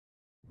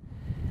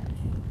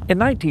In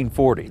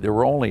 1940, there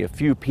were only a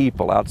few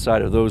people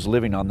outside of those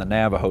living on the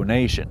Navajo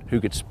Nation who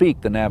could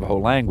speak the Navajo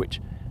language.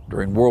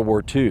 During World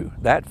War II,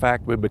 that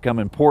fact would become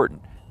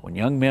important when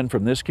young men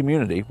from this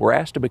community were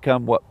asked to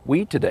become what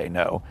we today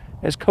know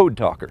as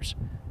Codetalkers.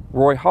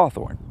 Roy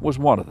Hawthorne was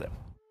one of them.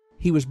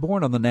 He was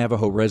born on the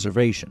Navajo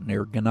Reservation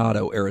near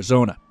Ganado,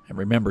 Arizona, and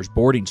remembers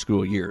boarding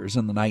school years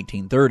in the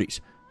 1930s,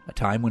 a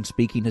time when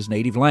speaking his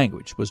native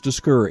language was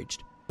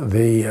discouraged.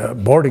 The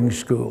boarding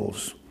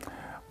schools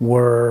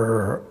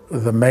were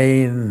the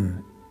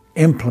main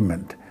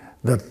implement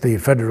that the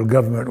federal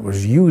government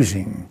was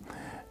using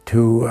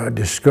to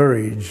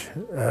discourage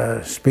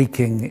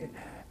speaking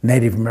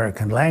Native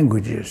American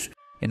languages.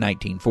 In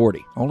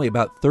 1940, only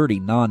about 30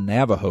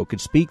 non-Navajo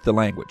could speak the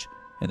language.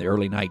 In the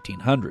early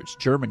 1900s,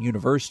 German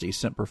universities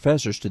sent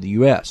professors to the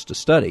U.S. to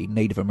study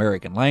Native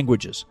American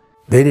languages.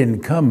 They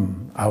didn't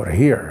come out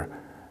here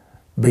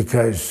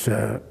because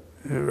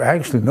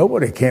actually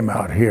nobody came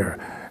out here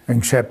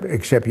except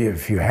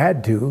if you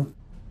had to.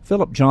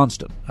 Philip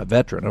Johnston, a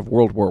veteran of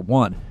World War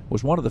I,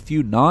 was one of the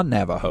few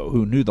non-Navajo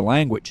who knew the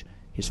language.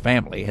 His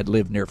family had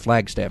lived near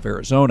Flagstaff,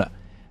 Arizona.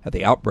 At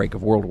the outbreak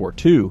of World War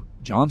II,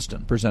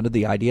 Johnston presented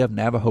the idea of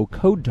Navajo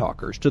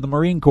Codetalkers to the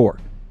Marine Corps.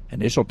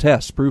 Initial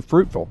tests proved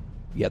fruitful,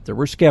 yet there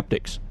were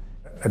skeptics.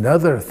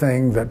 Another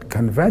thing that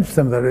convinced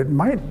them that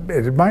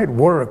it might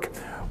work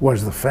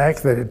was the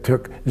fact that it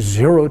took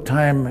 0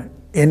 time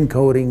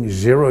encoding,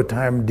 0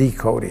 time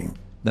decoding.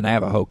 The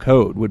Navajo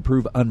code would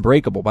prove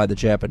unbreakable by the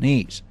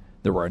Japanese.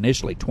 There were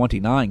initially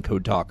 29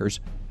 Codetalkers.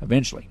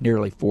 Eventually,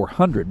 nearly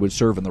 400 would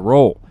serve in the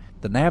role.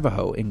 The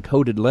Navajo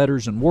encoded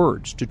letters and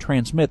words to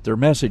transmit their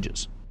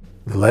messages.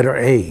 The letter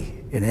A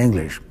in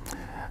English,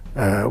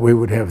 we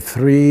would have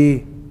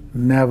 3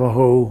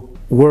 Navajo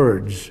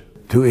words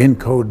to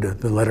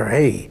encode the letter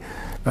A,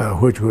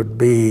 which would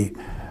be,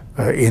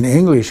 in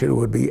English, it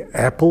would be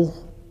apple,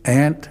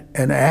 ant,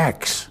 and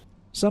axe.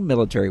 Some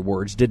military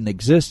words didn't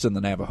exist in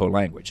the Navajo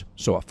language,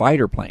 so a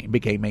fighter plane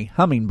became a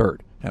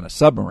hummingbird, and a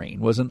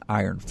submarine was an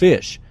iron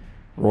fish.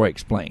 Roy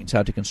explains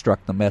how to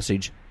construct the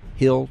message,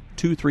 Hill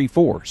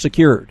 234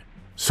 secured.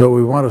 So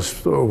we want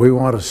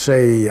to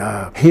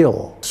say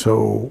hill,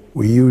 so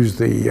we use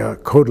the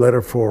code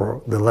letter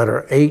for the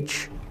letter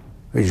H,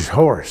 which is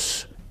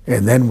horse,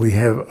 and then we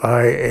have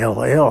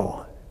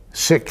ILL,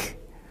 sick.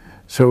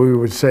 So we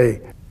would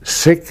say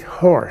sick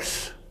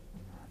horse,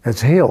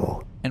 that's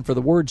hill. And for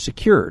the word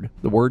secured,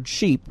 the word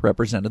sheep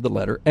represented the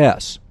letter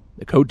S.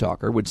 The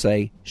Codetalker would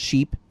say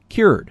sheep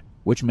cured,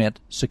 which meant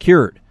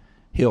secured.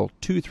 Hill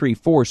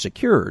 234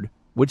 secured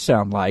would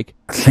sound like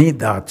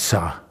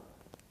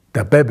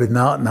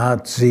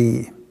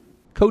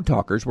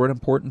Codetalkers were an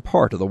important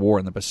part of the war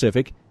in the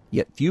Pacific,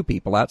 yet few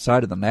people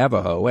outside of the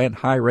Navajo and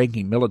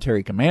high-ranking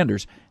military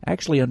commanders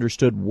actually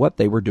understood what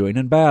they were doing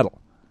in battle.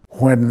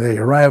 When they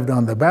arrived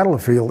on the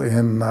battlefield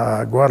in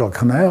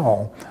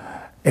Guadalcanal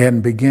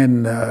and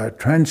began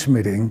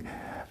transmitting,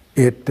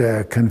 it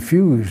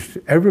confused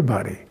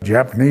everybody.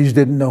 Japanese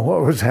didn't know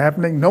what was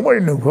happening. Nobody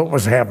knew what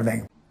was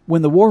happening.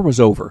 When the war was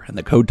over and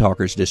the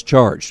Codetalkers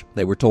discharged,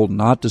 they were told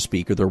not to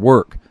speak of their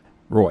work.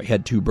 Roy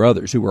had 2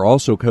 brothers who were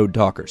also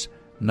Codetalkers.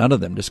 None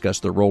of them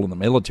discussed their role in the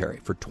military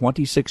for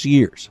 26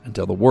 years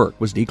until the work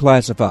was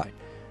declassified.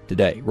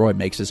 Today, Roy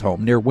makes his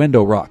home near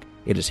Window Rock.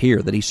 It is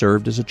here that he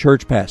served as a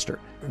church pastor.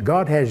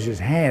 God has his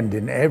hand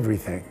in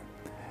everything,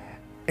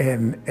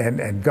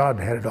 and God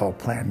had it all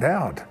planned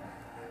out,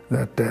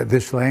 that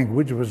this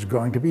language was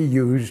going to be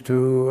used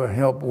to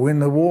help win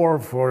the war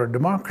for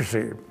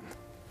democracy.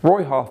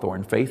 Roy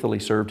Hawthorne faithfully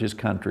served his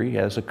country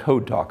as a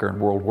Codetalker in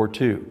World War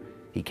II.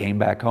 He came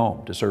back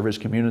home to serve his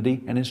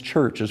community and his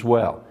church as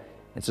well.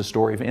 It's a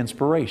story of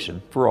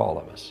inspiration for all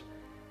of us.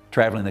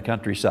 Traveling the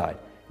countryside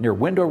near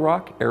Window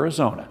Rock,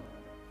 Arizona,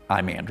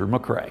 I'm Andrew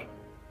McCrea.